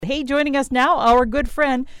hey, joining us now, our good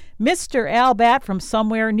friend, Mr. Al Batt from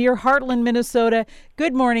somewhere near Heartland, Minnesota.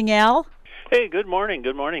 Good morning, Al. Hey, good morning.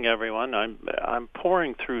 Good morning, everyone. I'm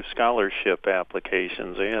pouring through scholarship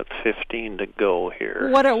applications. I have 15 to go here.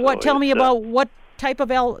 What? Tell me about what type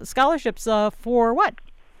of scholarships for what?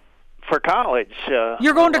 For college.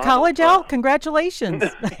 You're going to college, Al? Congratulations.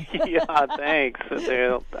 Yeah, thanks.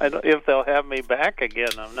 If they'll have me back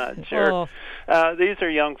again, I'm not sure. These are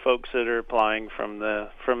young folks that are applying from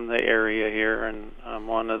the area here, and I'm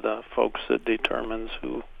one of the folks that determines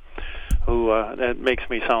who that makes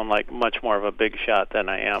me sound like much more of a big shot than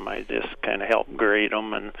I am. I just kind of help grade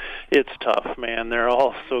them, and it's tough, man. They're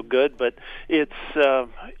all so good, but it's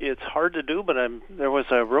hard to do. But there was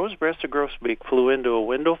a rose-breasted grosbeak flew into a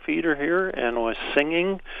window feeder here and was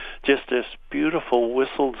singing just this beautiful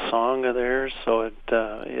whistled song of theirs, so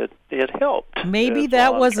it helped. Maybe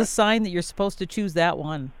that was a sign that you're supposed to choose that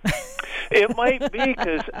one. It might be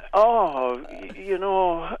because, I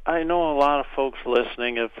know a lot of folks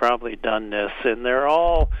listening have probably done this, and they're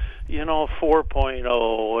all,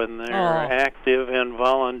 4.0, and they're active in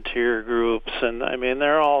volunteer groups, and,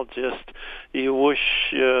 they're all just, you wish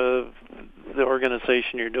the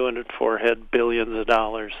organization you're doing it for had billions of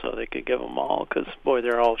dollars so they could give them all, because, boy,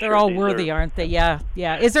 they're all worthy, aren't they? Yeah.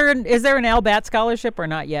 Is there an Al Batt scholarship or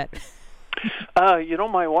not yet?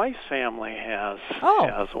 My wife's family has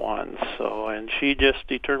one, and she just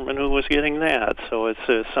determined who was getting that. So it's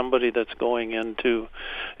somebody that's going into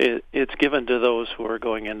it's given to those who are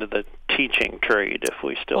going into the teaching trade, if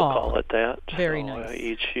we still call it that. Very nice.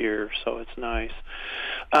 Each year, so it's nice.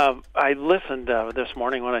 I listened this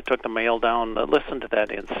morning when I took the mail down. Listened to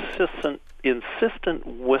that insistent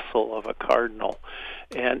whistle of a cardinal.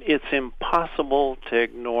 And it's impossible to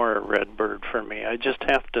ignore a redbird for me. I just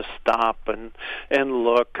have to stop and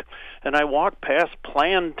look. And I walked past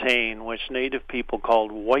plantain, which Native people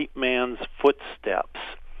called white man's footsteps.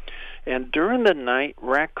 And during the night,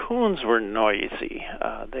 raccoons were noisy.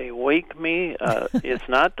 They wake me. It's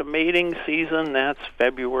not the mating season. That's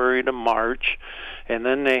February to March. And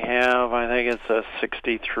then they have, I think it's a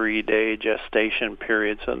 63-day gestation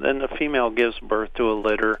period. So then the female gives birth to a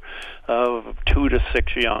litter of 2 to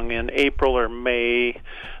 6 young in April or May.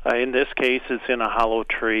 In this case, it's in a hollow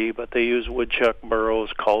tree, but they use woodchuck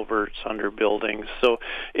burrows, culverts under buildings. So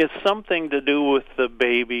it's something to do with the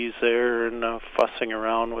babies there and fussing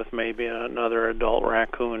around with maybe another adult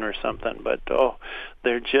raccoon or something. But,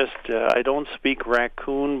 they're just, I don't speak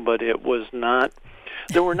raccoon, but it was not...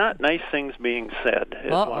 There were not nice things being said,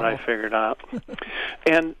 is what I figured out.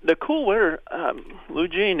 And the cool winter, Lou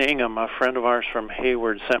Jean Ingham, a friend of ours from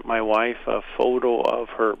Hayward, sent my wife a photo of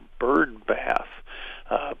her bird bath.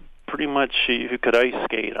 Pretty much you could ice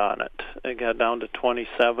skate on it. It got down to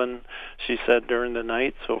 27, she said, during the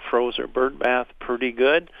night, so froze her bird bath pretty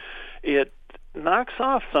good. It knocks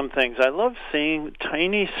off some things. I love seeing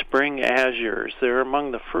tiny spring azures. They're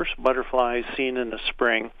among the first butterflies seen in the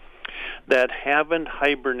spring that haven't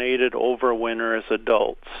hibernated over winter as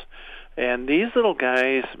adults. And these little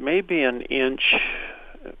guys, maybe an inch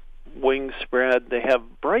wing spread, they have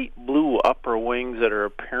bright blue upper wings that are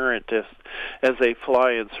apparent as they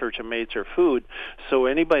fly in search of mates or food. So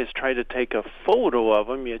anybody's tried to take a photo of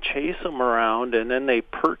them, you chase them around, and then they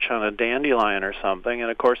perch on a dandelion or something, and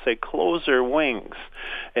of course they close their wings.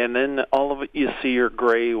 And then all of it you see are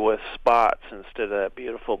gray with spots instead of that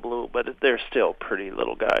beautiful blue, but they're still pretty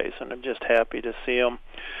little guys, and I'm just happy to see them.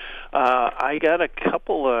 I got a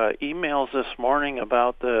couple emails this morning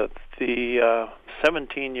about the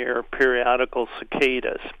 17-year periodical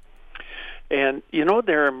cicadas. And,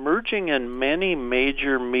 they're emerging in many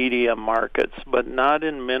major media markets, but not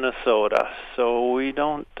in Minnesota. So we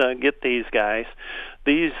don't get these guys.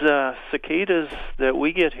 These cicadas that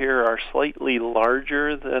we get here are slightly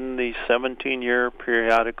larger than the 17-year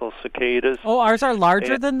periodical cicadas. Oh, ours are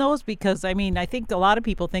larger than those? Because, I think a lot of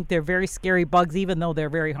people think they're very scary bugs, even though they're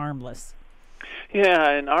very harmless. Yeah,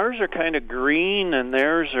 and ours are kind of green, and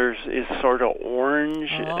theirs is sort of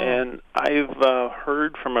orange. And I've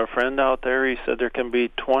heard from a friend out there, he said there can be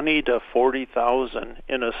 20 to 40,000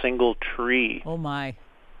 in a single tree. Oh, my.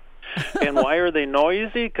 And why are they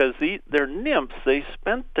noisy? Because they're nymphs. They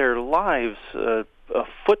spent their lives a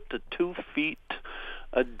foot to 2 feet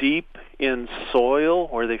deep in soil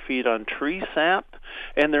where they feed on tree sap.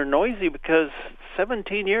 And they're noisy because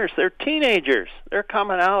 17 years, they're teenagers. They're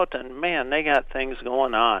coming out, and, man, they got things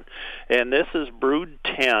going on. And this is brood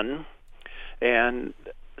 10, and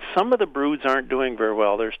some of the broods aren't doing very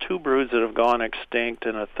well. There's 2 broods that have gone extinct,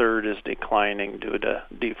 and a third is declining due to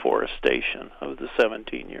deforestation of the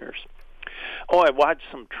 17 years. Oh, I watched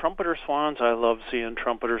some trumpeter swans. I love seeing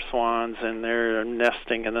trumpeter swans, and they're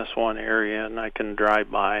nesting in this one area, and I can drive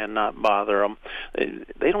by and not bother them.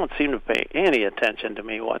 They don't seem to pay any attention to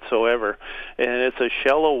me whatsoever. And it's a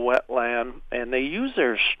shallow wetland, and they use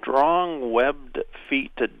their strong webbed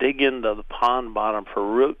feet to dig into the pond bottom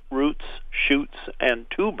for roots, shoots, and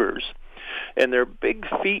tubers. And their big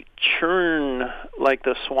feet churn like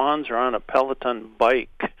the swans are on a Peloton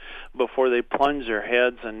bike before they plunge their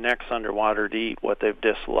heads and necks underwater to eat what they've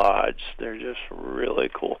dislodged. They're just really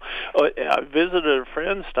cool. I visited a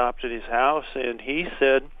friend, stopped at his house, and he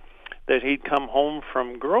said that he'd come home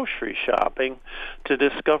from grocery shopping to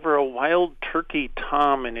discover a wild turkey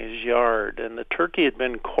tom in his yard, and the turkey had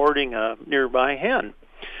been courting a nearby hen.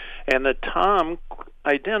 And the tom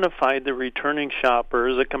identified the returning shopper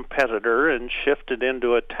as a competitor and shifted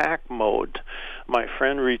into attack mode. My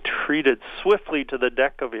friend retreated swiftly to the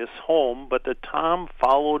deck of his home, but the tom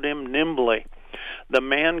followed him nimbly. The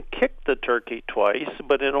man kicked the turkey twice,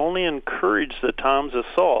 but it only encouraged the tom's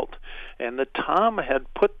assault, and the tom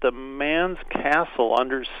had put the man's castle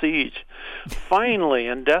under siege. Finally,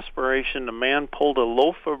 in desperation, the man pulled a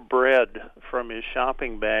loaf of bread from his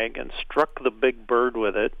shopping bag and struck the big bird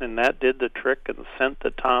with it, and that did the trick and sent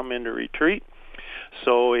the tom into retreat.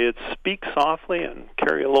 So it's speak softly and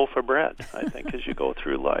carry a loaf of bread, I think, as you go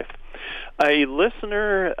through life. A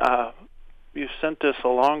listener, you sent this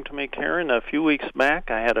along to me, Karen. A few weeks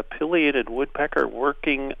back, I had a pileated woodpecker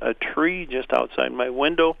working a tree just outside my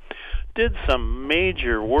window. Did some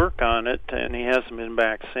major work on it, and he hasn't been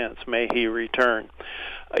back since. May he return.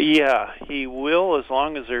 Yeah, he will, as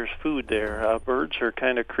long as there's food there. Birds are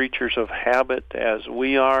kind of creatures of habit, as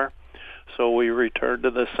we are. So we return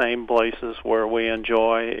to the same places where we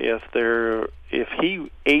enjoy. If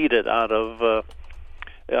he ate it out of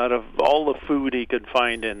all the food he could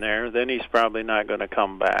find in there, then he's probably not going to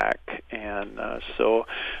come back. And so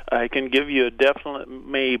I can give you a definite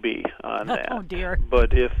maybe on that. Oh, dear.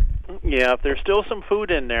 But if there's still some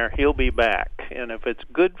food in there, he'll be back. And if it's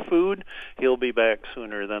good food, he'll be back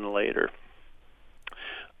sooner than later.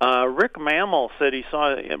 Rick Mammal said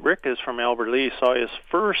Rick is from Albert Lee, saw his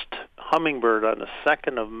first hummingbird on the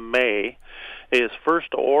 2nd of May. His first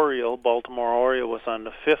Oriole, Baltimore Oriole, was on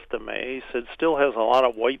the 5th of May. He said still has a lot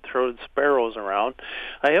of white-throated sparrows around.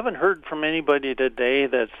 I haven't heard from anybody today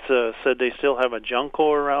that's said they still have a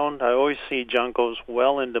junco around. I always see juncos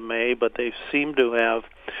well into May, but they seem to have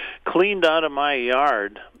cleaned out of my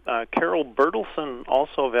yard. Carol Bertelson,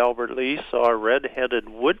 also of Albert Lee, saw a red-headed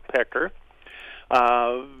woodpecker.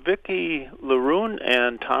 Vicki Laroon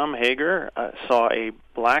and Tom Hager saw a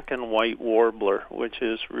black and white warbler, which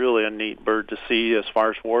is really a neat bird to see as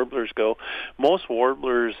far as warblers go. Most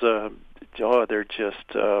warblers, they're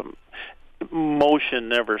just, motion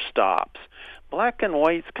never stops. Black and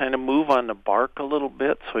whites kind of move on the bark a little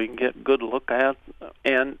bit so you can get a good look at.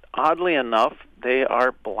 And oddly enough, they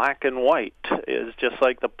are black and white. Is just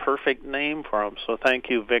like the perfect name for them. So thank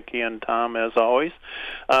you, Vicki and Tom, as always.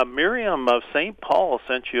 Miriam of St. Paul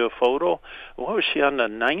sent you a photo. What was she, on the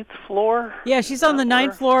 9th floor? Yeah, she's on the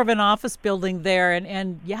 9th floor of an office building there.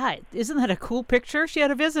 And yeah, isn't that a cool picture? She had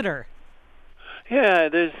a visitor. Yeah,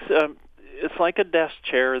 there's... it's like a desk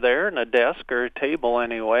chair there, and a desk or a table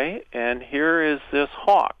anyway, and here is this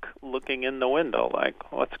hawk looking in the window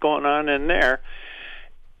like, what's going on in there?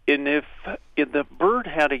 And if the bird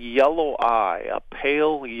had a yellow eye, a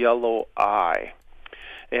pale yellow eye,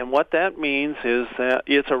 and what that means is that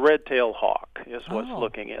it's a red-tailed hawk is what's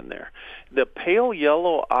looking in there. The pale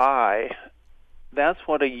yellow eye, that's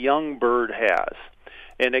what a young bird has.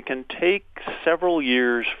 And it can take several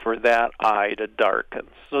years for that eye to darken.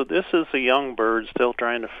 So this is a young bird still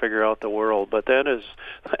trying to figure out the world, but that is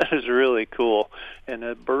really cool. And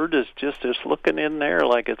the bird is just looking in there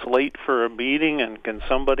like it's late for a meeting, and can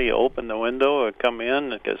somebody open the window and come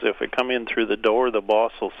in? Because if I come in through the door, the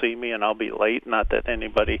boss will see me and I'll be late. Not that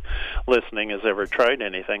anybody listening has ever tried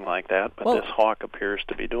anything like that, but this hawk appears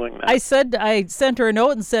to be doing that. I sent her a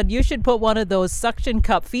note and said, you should put one of those suction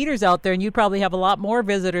cup feeders out there, and you'd probably have a lot more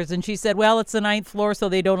visitors. And she said, well, it's the 9th floor, so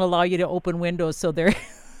they don't allow you to open windows, so they're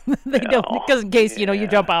don't, because in case you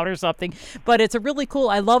jump out or something. But it's a really cool.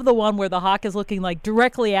 I love the one where the hawk is looking like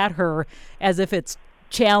directly at her as if it's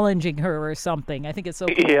challenging her or something. I think it's so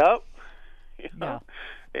cool. Yep. Yeah.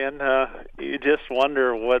 And you just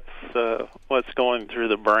wonder what's going through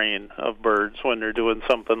the brain of birds when they're doing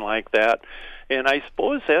something like that. And I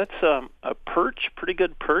suppose that's a perch, pretty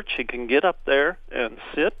good perch. You can get up there and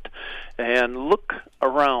sit and look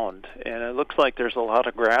around. And it looks like there's a lot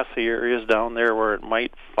of grassy areas down there where it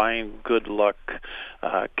might find good luck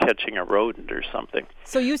catching a rodent or something.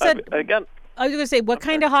 So you said... I was going to say, what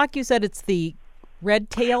kind of hawk? You said it's the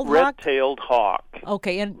red-tailed hawk? Red-tailed hawk.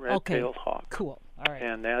 Okay. Red-tailed hawk. Cool. All right.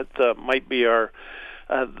 And that might be the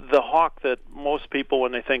hawk that most people,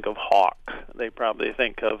 when they think of hawk, they probably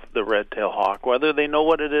think of the red-tailed hawk. Whether they know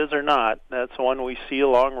what it is or not, that's one we see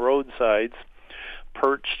along roadsides,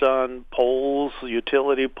 perched on poles,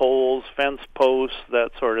 utility poles, fence posts,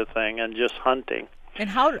 that sort of thing, and just hunting.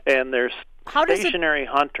 And there's stationary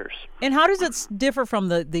hunters. And how does it differ from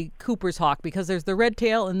the Cooper's hawk? Because there's the red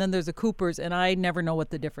tail and then there's a Cooper's, and I never know how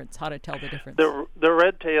to tell the difference. The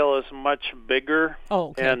red tail is much bigger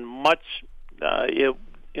and much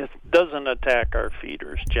it doesn't attack our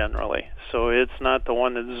feeders generally, so it's not the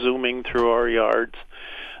one that's zooming through our yards.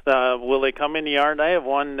 Will they come in the yard? I have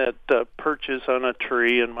one that perches on a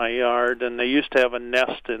tree in my yard, and they used to have a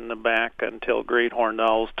nest in the back until great horned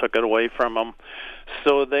owls took it away from them.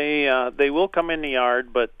 So they will come in the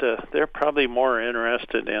yard, but they're probably more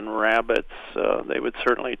interested in rabbits. They would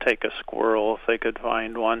certainly take a squirrel if they could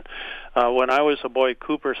find one. When I was a boy,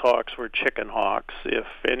 Cooper's hawks were chicken hawks, if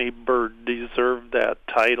any bird deserved that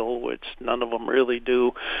title, which none of them really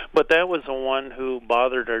do. But that was the one who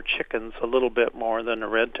bothered our chickens a little bit more than the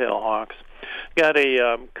red-tailed hawks. Got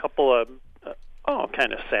a couple of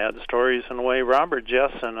kind of sad stories in a way. Robert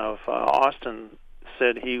Jessen of Austin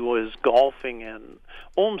said he was golfing in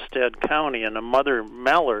Olmsted County, and a mother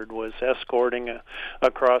mallard was escorting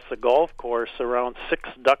across the golf course around 6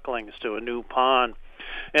 ducklings to a new pond.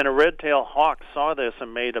 And a red-tailed hawk saw this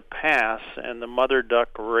and made a pass, and the mother duck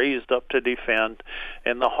raised up to defend,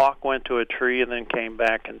 and the hawk went to a tree and then came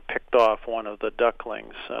back and picked off one of the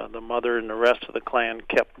ducklings. The mother and the rest of the clan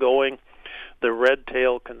kept going. The red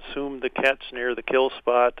tail consumed the catch near the kill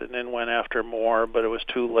spot and then went after more, but it was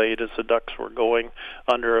too late as the ducks were going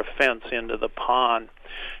under a fence into the pond.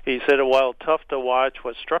 He said, while tough to watch,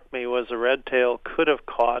 what struck me was the red tail could have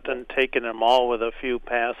caught and taken them all with a few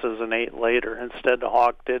passes and ate later. Instead, the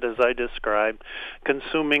hawk did as I described,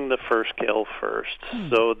 consuming the first kill first.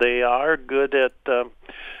 So they are good at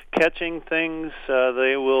catching things.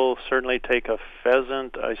 They will certainly take a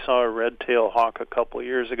pheasant. I saw a red-tailed hawk a couple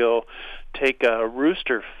years ago take a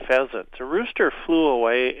rooster pheasant. The rooster flew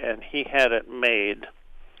away, and he had it made.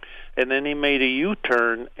 And then he made a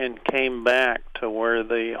U-turn and came back to where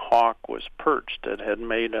the hawk was perched.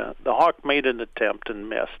 The hawk made an attempt and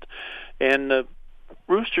missed. And the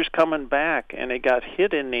rooster's coming back, and it got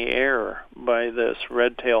hit in the air by this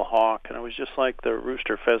red-tailed hawk, and it was just like the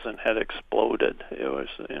rooster pheasant had exploded. It was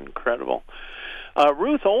incredible.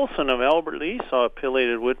 Ruth Olson of Albert Lee saw a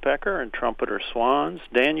pileated woodpecker and trumpeter swans.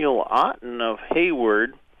 Daniel Otten of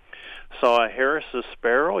Hayward saw a Harris's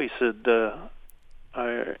sparrow. He said, the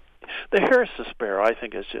Harris's sparrow, I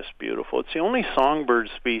think, is just beautiful. It's the only songbird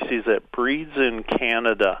species that breeds in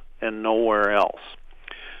Canada and nowhere else.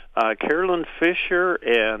 Carolyn Fisher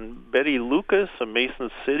and Betty Lucas of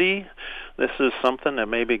Mason City. This is something that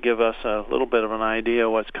maybe give us a little bit of an idea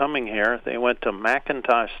of what's coming here. They went to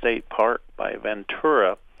McIntosh State Park by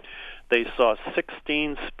Ventura. They saw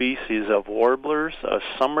 16 species of warblers, a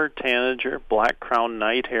summer tanager, black-crowned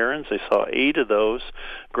night herons. They saw 8 of those.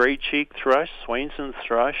 Gray-cheeked thrush, Swainson's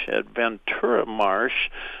thrush at Ventura Marsh,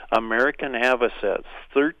 American avocets,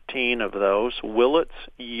 13 of those. Willets,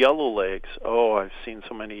 yellowlegs. Oh, I've seen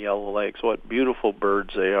so many yellowlegs. What beautiful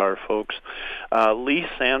birds they are, folks. Leaf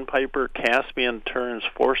sandpiper, Caspian terns,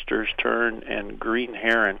 Forster's tern, and green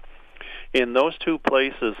heron. In those 2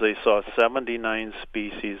 places, they saw 79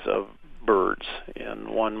 species of birds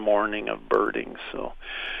in one morning of birding. So,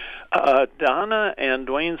 Donna and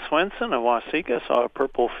Dwayne Swenson of Waseca saw a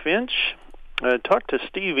purple finch. Talked to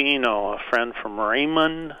Steve Eno, a friend from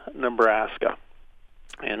Raymond, Nebraska.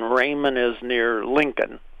 And Raymond is near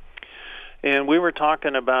Lincoln. And we were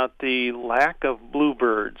talking about the lack of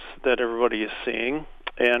bluebirds that everybody is seeing.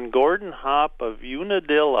 And Gordon Hopp of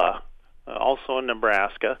Unadilla, also in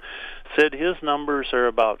Nebraska, said his numbers are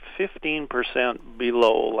about 15%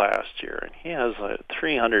 below last year, and he has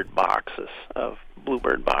 300 boxes of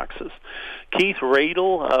bluebird boxes. Keith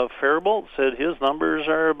Radel of Faribault said his numbers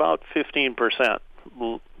are about 15%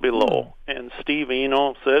 below, and Steve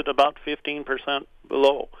Eno said about 15%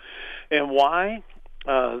 below. And why?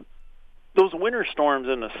 Those winter storms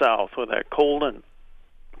in the south with that cold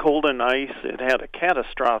and ice, it had a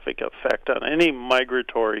catastrophic effect on any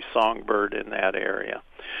migratory songbird in that area.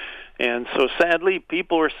 And so sadly,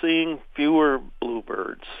 people are seeing fewer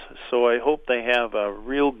bluebirds. So I hope they have I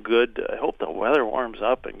hope the weather warms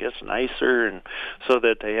up and gets nicer, and so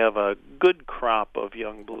that they have a good crop of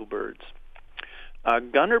young bluebirds.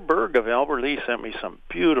 Gunnar Berg of Albert Lee sent me some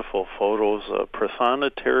beautiful photos of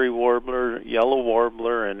prothonotary warbler, yellow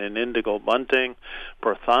warbler, and an indigo bunting.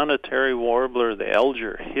 Prothonotary warbler, the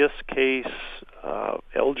Alger hiss case.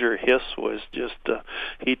 Alger hiss was just,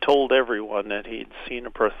 he told everyone that he'd seen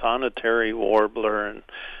a prothonotary warbler, and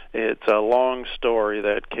it's a long story,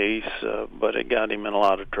 that case, but it got him in a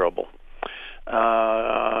lot of trouble.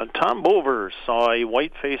 Tom Bover saw a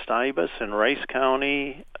white-faced ibis in Rice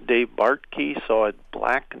County. Dave Bartkey saw a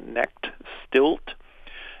black-necked stilt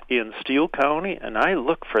in Steele County, and I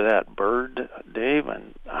looked for that bird, Dave,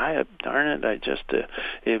 and darn it,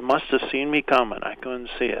 it must have seen me coming. I couldn't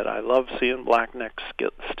see it. I love seeing black-necked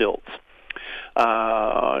stilts.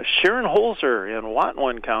 Sharon Holzer in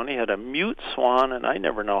Whatwin County had a mute swan, and I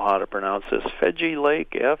never know how to pronounce this, Fedje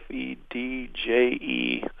Lake,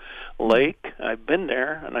 Fedje Lake. I've been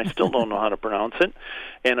there, and I still don't know how to pronounce it.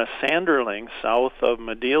 And a sanderling south of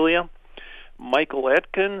Madelia. Michael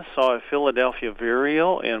Etkin saw a Philadelphia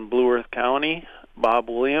vireo in Blue Earth County. Bob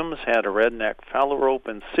Williams had a redneck phalarope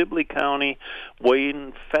in Sibley County.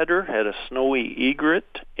 Wayne Feder had a snowy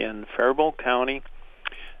egret in Faribault County.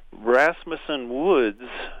 Rasmussen Woods,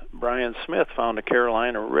 Brian Smith found a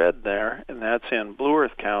Carolina red there, and that's in Blue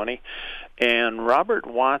Earth County. And Robert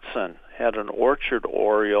Watson had an orchard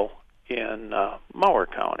oriole in Mower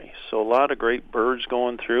County. So a lot of great birds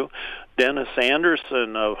going through. Dennis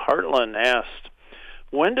Anderson of Heartland asked,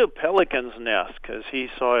 when do pelicans nest? Because he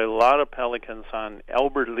saw a lot of pelicans on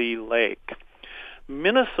Albert Lee Lake.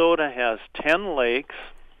 Minnesota has 10 lakes,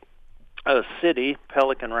 a city,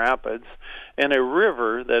 Pelican Rapids, and a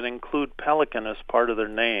river that include pelican as part of their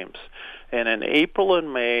names. And in April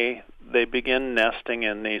and May, they begin nesting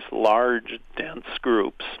in these large, dense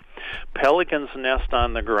groups. Pelicans nest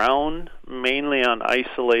on the ground, mainly on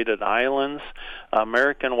isolated islands.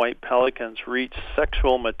 American white pelicans reach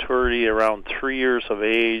sexual maturity around 3 years of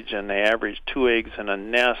age, and they average 2 eggs in a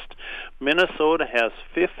nest. Minnesota has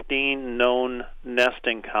 15 known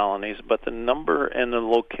nesting colonies, but the number and the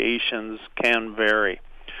locations can vary.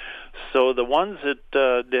 So the ones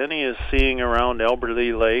that Denny is seeing around Albert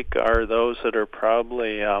Lee Lake are those that are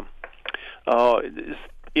probably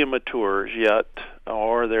immatures yet,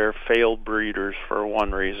 or they're failed breeders for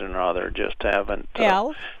one reason or other, just haven't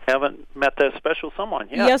met that special someone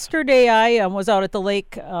yet. Yesterday I was out at the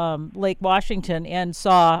Lake Washington and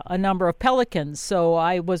saw a number of pelicans, so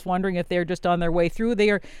I was wondering if they're just on their way through.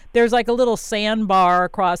 There's like a little sandbar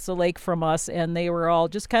across the lake from us, and they were all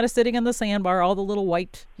just kind of sitting in the sandbar, all the little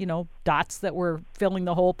white, dots that were filling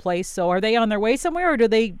the whole place. So are they on their way somewhere, or do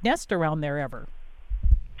they nest around there ever?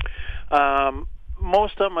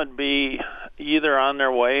 Most of them would be either on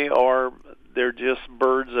their way or they're just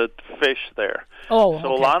birds that fish there. Oh,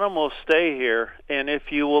 so okay. A lot of them will stay here. And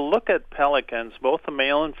if you will look at pelicans, both the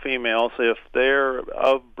male and females, if they're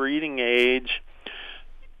of breeding age,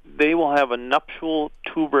 they will have a nuptial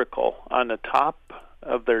tubercle on the top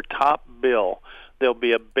of their top bill. There'll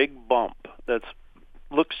be a big bump that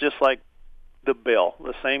looks just like the bill,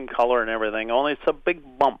 the same color and everything, only it's a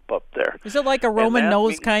big bump up there. Is it like a Roman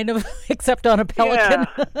nose kind of, except on a pelican?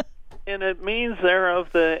 Yeah, and it means they're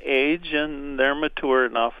of the age and they're mature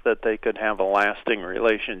enough that they could have a lasting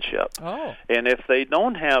relationship. Oh. And if they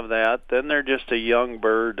don't have that, then they're just a young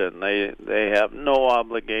bird and they have no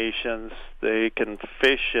obligations. They can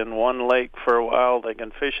fish in one lake for a while. They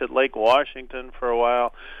can fish at Lake Washington for a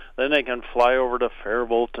while. Then they can fly over to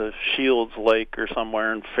Faribault to Shields Lake or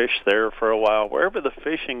somewhere and fish there for a while, wherever the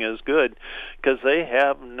fishing is good, because they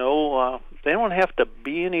have they don't have to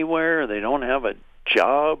be anywhere. They don't have a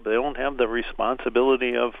job. They don't have the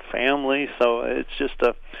responsibility of family. So it's just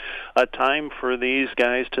a time for these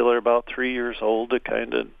guys till they're about 3 years old to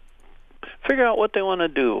kind of figure out what they want to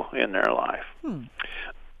do in their life.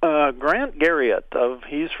 Grant Garriott,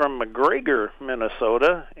 he's from McGregor,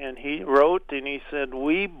 Minnesota, and he wrote and he said,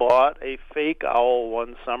 we bought a fake owl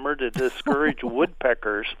one summer to discourage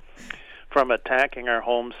woodpeckers from attacking our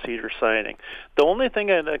home cedar siding. The only thing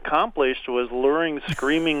it accomplished was luring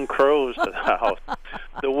screaming crows to the house.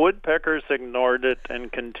 The woodpeckers ignored it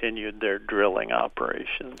and continued their drilling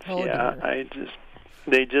operations. Oh, yeah,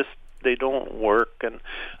 dear. They don't work, and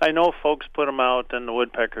I know folks put them out and the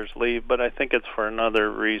woodpeckers leave, but I think it's for another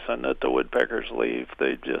reason that the woodpeckers leave.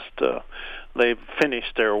 They just they've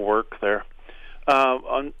finished their work there.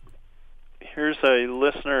 Here's a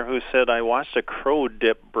listener who said, I watched a crow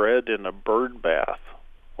dip bread in a bird bath.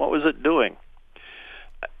 What was it doing?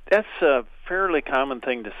 That's a fairly common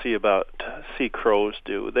thing to see crows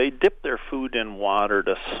do. They dip their food in water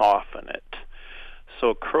to soften it.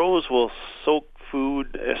 So crows will soak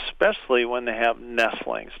food, especially when they have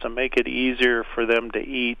nestlings, to make it easier for them to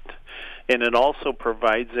eat and it also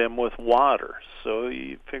provides them with water. So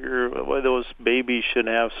you figure, well, those babies should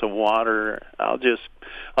have some water.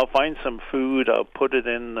 I'll find some food, I'll put it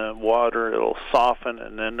in the water, it'll soften,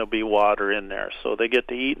 and then there'll be water in there. So they get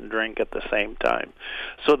to eat and drink at the same time.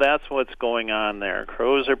 So that's what's going on there.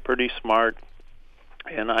 Crows are pretty smart,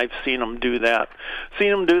 and I've seen them do that.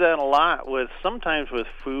 A lot sometimes with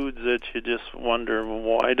foods that you just wonder,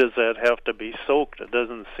 why does that have to be soaked? It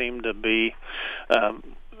doesn't seem to be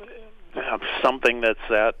something that's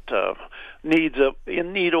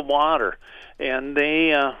in need of water, and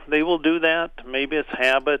they will do that. Maybe it's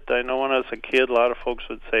habit. I know when I was a kid, a lot of folks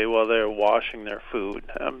would say, well, they're washing their food.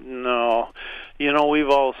 No, we've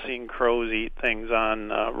all seen crows eat things on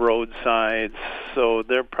roadsides, so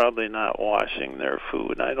they're probably not washing their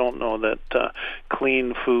food. I don't know that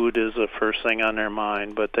clean food is the first thing on their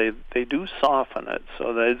mind, but they do soften it.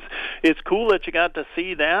 So it's cool that you got to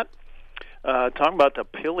see that. Talking about the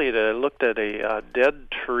pileated, I looked at a dead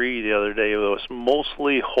tree the other day. It was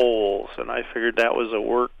mostly holes, and I figured that was a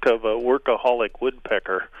work of a workaholic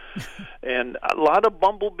woodpecker. And a lot of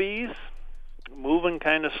bumblebees, moving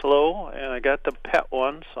kind of slow, and I got to pet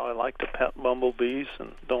one, so I like to pet bumblebees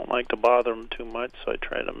and don't like to bother them too much, so I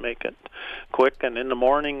try to make it quick. And in the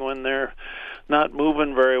morning when they're not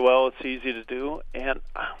moving very well, it's easy to do. And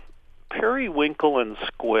periwinkle and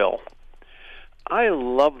squill. I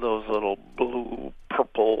love those little blue,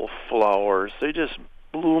 purple flowers. They just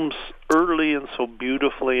bloom early and so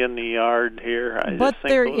beautifully in the yard here. But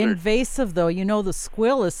they're invasive, though. The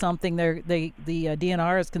squill is something the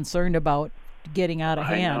DNR is concerned about getting out of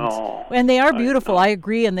hand. I know. And they are beautiful, I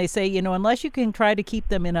agree. And they say, unless you can try to keep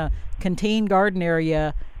them in a contained garden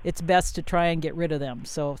area, it's best to try and get rid of them.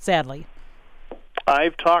 So, sadly.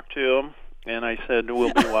 I've talked to them. And I said,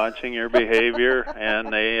 we'll be watching your behavior,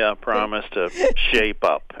 and they promised to shape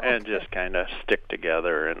up and just kind of stick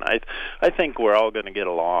together. And I think we're all going to get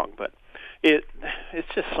along. But it's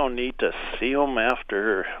just so neat to see them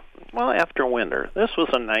after winter. This was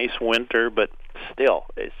a nice winter, but still,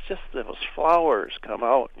 it's just those flowers come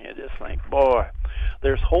out, and you just think, boy,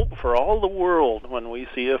 there's hope for all the world when we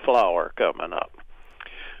see a flower coming up.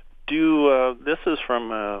 This is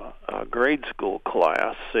from a grade school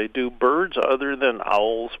class. They do birds other than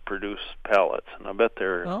owls produce pellets, and I bet they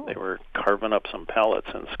were carving up some pellets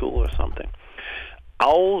in school or something.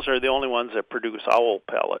 Owls are the only ones that produce owl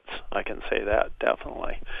pellets. I can say that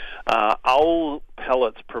definitely. Owl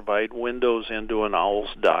pellets provide windows into an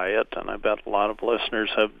owl's diet, and I bet a lot of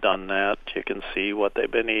listeners have done that. You can see what they've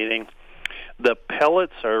been eating. The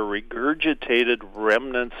pellets are regurgitated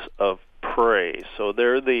remnants of prey, so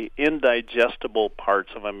they're the indigestible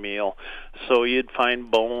parts of a meal. So you'd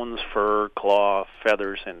find bones, fur, claw,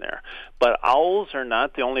 feathers in there. But owls are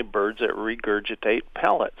not the only birds that regurgitate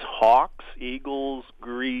pellets. Hawks, eagles,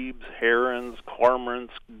 grebes, herons,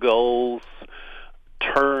 cormorants, gulls,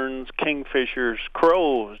 terns, kingfishers,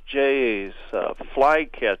 crows, jays,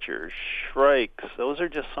 flycatchers, shrikes. Those are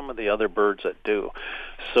just some of the other birds that do.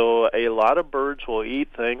 So a lot of birds will eat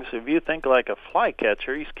things. If you think like a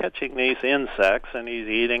flycatcher, he's catching these insects and he's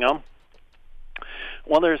eating them.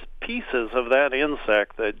 Well, there's pieces of that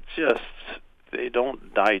insect that they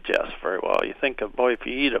don't digest very well. You think of, if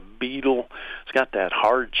you eat a beetle, it's got that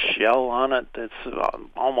hard shell on it that's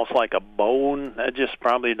almost like a bone. That just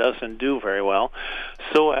probably doesn't do very well.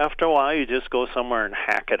 So after a while, you just go somewhere and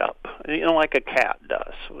hack it up, like a cat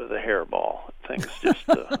does with a hairball. Things just,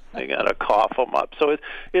 they got to cough them up. So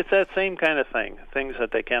it's that same kind of thing. Things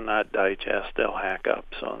that they cannot digest, they'll hack up.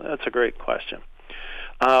 So that's a great question.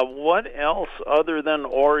 What else other than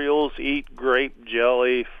orioles eat grape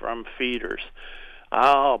jelly from feeders?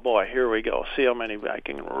 Oh, boy, here we go. See how many I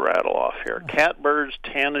can rattle off here. Catbirds,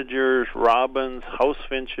 tanagers, robins, house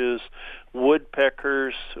finches,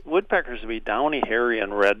 woodpeckers. Woodpeckers would be downy, hairy,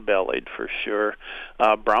 and red-bellied for sure.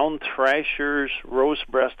 Brown thrashers,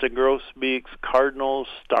 rose-breasted grosbeaks, cardinals,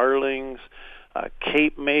 starlings,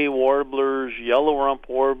 Cape May warblers, yellow rump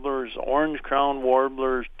warblers, orange crown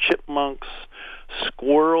warblers, chipmunks,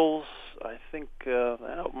 squirrels. I think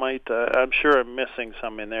that might, I'm sure I'm missing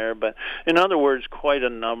some in there, but in other words, quite a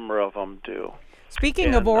number of them do.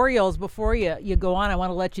 Speaking of Orioles, before you go on, I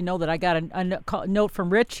want to let you know that I got a note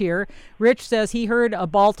from Rich here. Rich says he heard a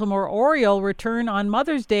Baltimore Oriole return on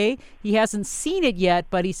Mother's Day. He hasn't seen it yet,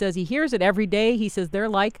 but he says he hears it every day. He says they're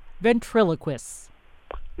like ventriloquists.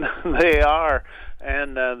 They are,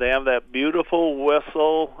 and they have that beautiful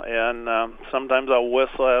whistle, and sometimes I'll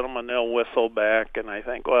whistle at them and they'll whistle back, and I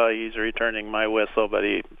think, well, he's returning my whistle, but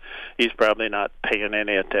he's probably not paying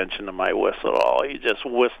any attention to my whistle at all. He's just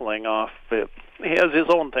whistling off he has his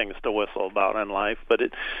own things to whistle about in life, but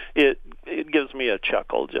it gives me a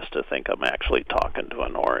chuckle just to think I'm actually talking to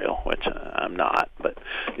an Oriole, which I'm not. But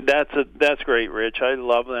that's great, Rich. I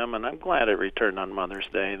love them, and I'm glad it returned on Mother's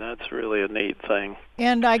Day. That's really a neat thing.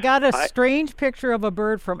 And I got a strange picture of a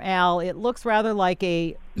bird from Al. It looks rather like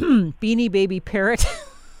a Beanie Baby parrot.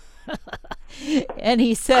 And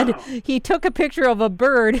he said he took a picture of a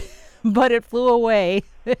bird, but it flew away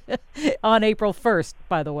on April 1st,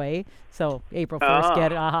 by the way. So April 1st,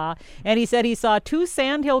 get it, And he said he saw 2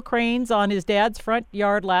 sandhill cranes on his dad's front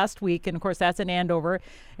yard last week. And, of course, that's in Andover.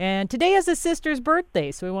 And today is his sister's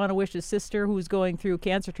birthday. So we want to wish his sister, who's going through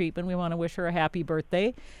cancer treatment, we want to wish her a happy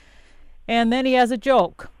birthday. And then he has a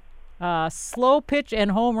joke. Slow pitch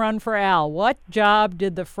and home run for Al. What job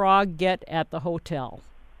did the frog get at the hotel?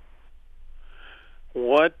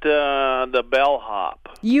 What, the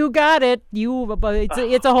bellhop? You got it.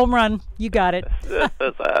 It's a home run. You got it.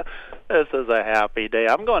 This is a happy day.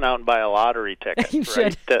 I'm going out and buy a lottery ticket You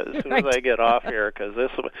should. as soon as I get off here, because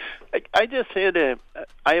I just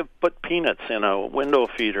I have put peanuts in a window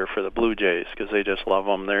feeder for the Blue Jays because they just love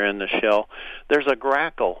them. They're in the shell. There's a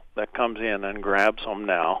grackle that comes in and grabs them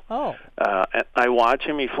now. Oh. And I watch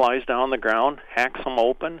him. He flies down the ground, hacks them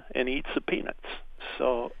open, and eats the peanuts.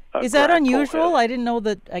 So is that unusual? I didn't know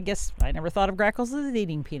that. I guess I never thought of grackles as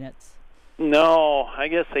eating peanuts. No, I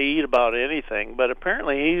guess they eat about anything. But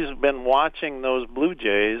apparently he's been watching those Blue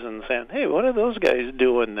Jays and saying, hey, what are those guys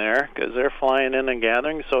doing there? Because they're flying in and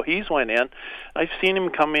gathering. So he's went in. I've seen him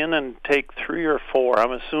come in and take 3 or 4.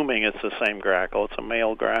 I'm assuming it's the same grackle. It's a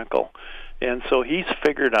male grackle. And so he's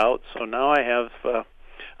figured out. So now I have...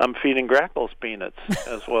 I'm feeding grackles peanuts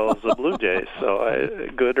as well as the Blue Jays, so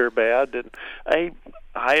good or bad. And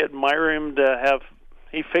I admire him to have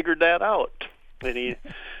he figured that out, and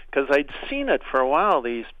because I'd seen it for a while,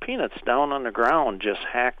 these peanuts down on the ground just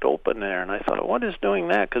hacked open there, and I thought, what is doing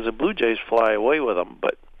that? Because the Blue Jays fly away with them,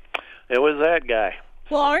 but it was that guy.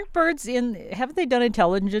 Well, aren't birds haven't they done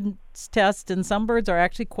intelligence tests? And some birds are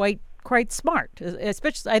actually quite smart,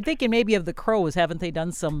 especially I think maybe of the crows. Haven't they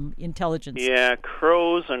done some intelligence? Yeah,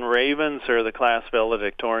 crows and ravens are the class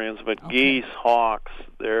valedictorians, but geese, hawks,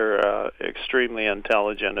 they're extremely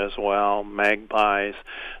intelligent as well. Magpies,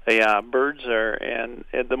 yeah, birds are, and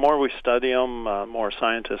the more we study them, more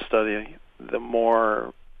scientists study, the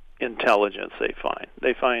more intelligence they find.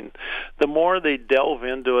 They find the more they delve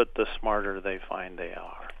into it, the smarter they find they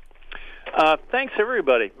are. Thanks,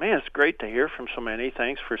 everybody. Man, it's great to hear from so many.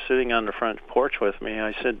 Thanks for sitting on the front porch with me.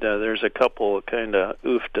 I said there's a couple of kind of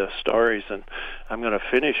oofta stories, and I'm going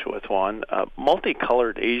to finish with one.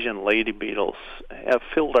 Multicolored Asian lady beetles have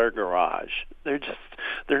filled our garage. They're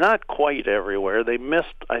not quite everywhere. They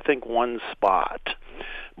missed, I think, one spot.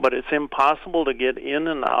 But it's impossible to get in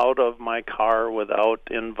and out of my car without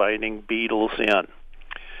inviting beetles in.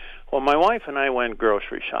 Well, my wife and I went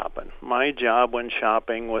grocery shopping. My job when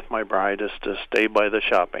shopping with my bride is to stay by the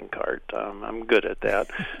shopping cart. I'm good at that.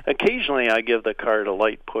 Occasionally I give the cart a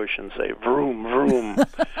light push and say, vroom, vroom.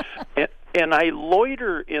 and I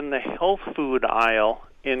loiter in the health food aisle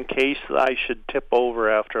in case I should tip over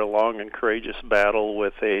after a long and courageous battle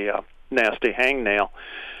with a nasty hangnail,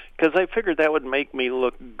 because I figured that would make me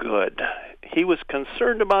look good. He was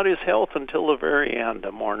concerned about his health until the very end,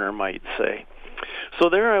 a mourner might say. So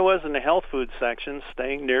there I was in the health food section,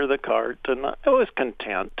 staying near the cart, and I was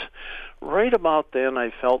content. Right about then,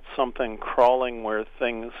 I felt something crawling where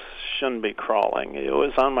things shouldn't be crawling. It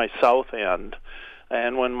was on my south end.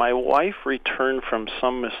 And when my wife returned from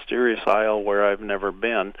some mysterious aisle where I've never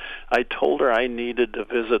been, I told her I needed to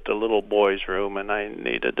visit the little boy's room, and I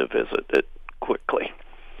needed to visit it quickly.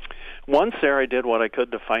 Once there, I did what I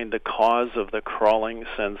could to find the cause of the crawling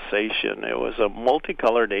sensation. It was a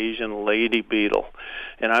multicolored Asian lady beetle,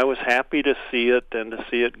 and I was happy to see it and to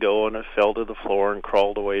see it go, and it fell to the floor and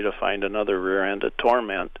crawled away to find another rear-ended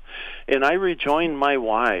torment. And I rejoined my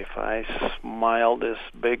wife. I smiled this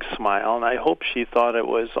big smile, and I hope she thought it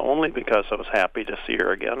was only because I was happy to see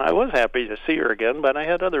her again. I was happy to see her again, but I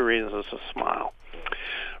had other reasons to smile.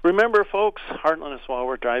 Remember, folks, Heartland is while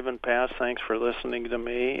we're driving past. Thanks for listening to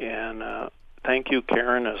me, and thank you,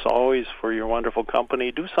 Karen, as always, for your wonderful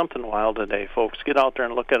company. Do something wild today, folks. Get out there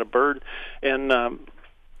and look at a bird, and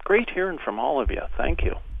great hearing from all of you. Thank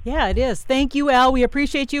you. Yeah, it is. Thank you, Al. We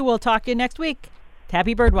appreciate you. We'll talk to you next week.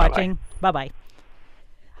 Happy bird watching. Bye-bye.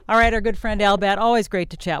 All right, our good friend Al Batt. Always great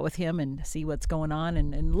to chat with him and see what's going on,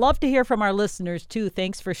 and love to hear from our listeners, too.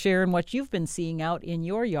 Thanks for sharing what you've been seeing out in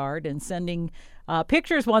your yard and sending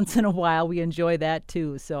pictures once in a while. We enjoy that,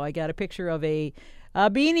 too. So I got a picture of a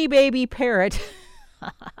Beanie Baby parrot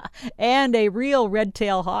And a real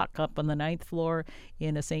red-tailed hawk up on the 9th floor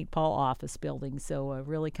in a St. Paul office building. So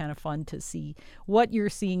really kind of fun to see what you're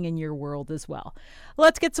seeing in your world as well.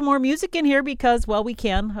 Let's get some more music in here because, well, we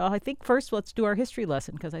can. I think first let's do our history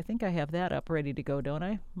lesson because I think I have that up ready to go, don't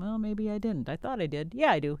I? Well, maybe I didn't. I thought I did.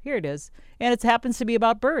 Yeah, I do. Here it is. And it happens to be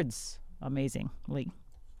about birds. Amazingly.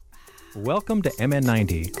 Welcome to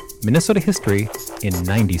MN90, Minnesota history in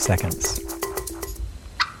 90 seconds.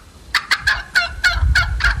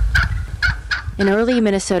 In early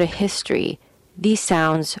Minnesota history, these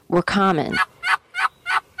sounds were common.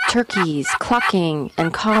 Turkeys clucking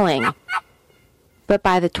and calling. But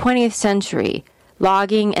by the 20th century,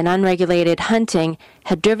 logging and unregulated hunting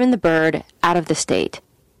had driven the bird out of the state.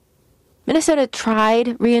 Minnesota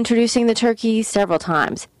tried reintroducing the turkey several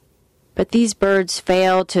times, but these birds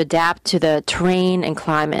failed to adapt to the terrain and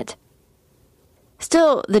climate.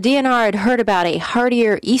 Still, the DNR had heard about a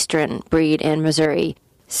hardier eastern breed in Missouri,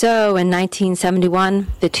 so in 1971,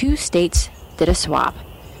 the two states did a swap.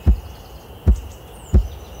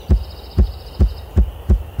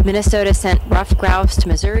 Minnesota sent ruffed grouse to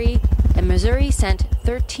Missouri, and Missouri sent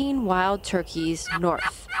 13 wild turkeys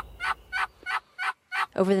north.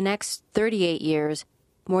 Over the next 38 years,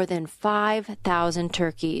 more than 5,000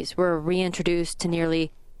 turkeys were reintroduced to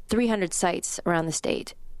nearly 300 sites around the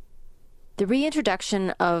state. The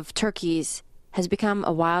reintroduction of turkeys has become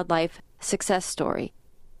a wildlife success story.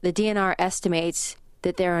 The DNR estimates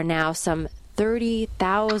that there are now some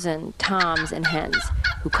 30,000 toms and hens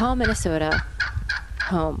who call Minnesota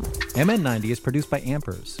home. MN90 is produced by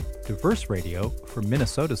Ampers, diverse radio for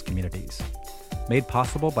Minnesota's communities. Made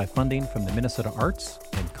possible by funding from the Minnesota Arts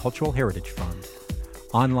and Cultural Heritage Fund.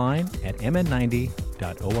 Online at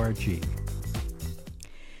mn90.org.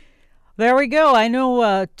 There we go. I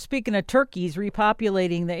know, speaking of turkeys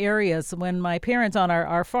repopulating the areas, when my parents on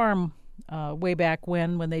our farm way back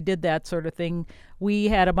when they did that sort of thing, we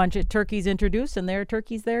had a bunch of turkeys introduced, and there are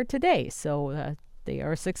turkeys there today. So they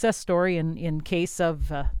are a success story in case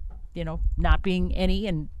of, not being any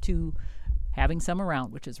and to having some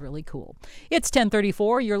around, which is really cool. It's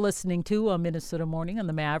 10:34. You're listening to A Minnesota Morning on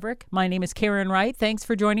the Maverick. My name is Karen Wright. Thanks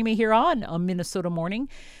for joining me here on A Minnesota Morning.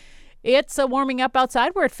 It's warming up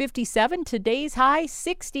outside. We're at 57. Today's high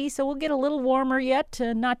 60, so we'll get a little warmer yet.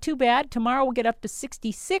 Not too bad. Tomorrow we'll get up to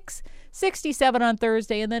 66, 67 on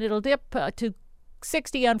Thursday, and then it'll dip to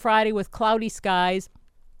 60 on Friday with cloudy skies.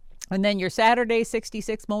 And then your Saturday,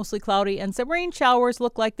 66, mostly cloudy, and some rain showers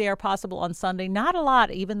look like they are possible on Sunday. Not a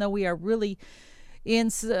lot, even though we are really in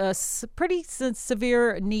pretty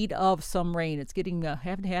severe need of some rain. It's getting,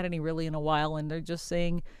 haven't had any really in a while, and they're just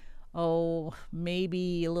saying,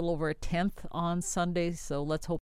 maybe a little over a tenth on Sunday. So let's hope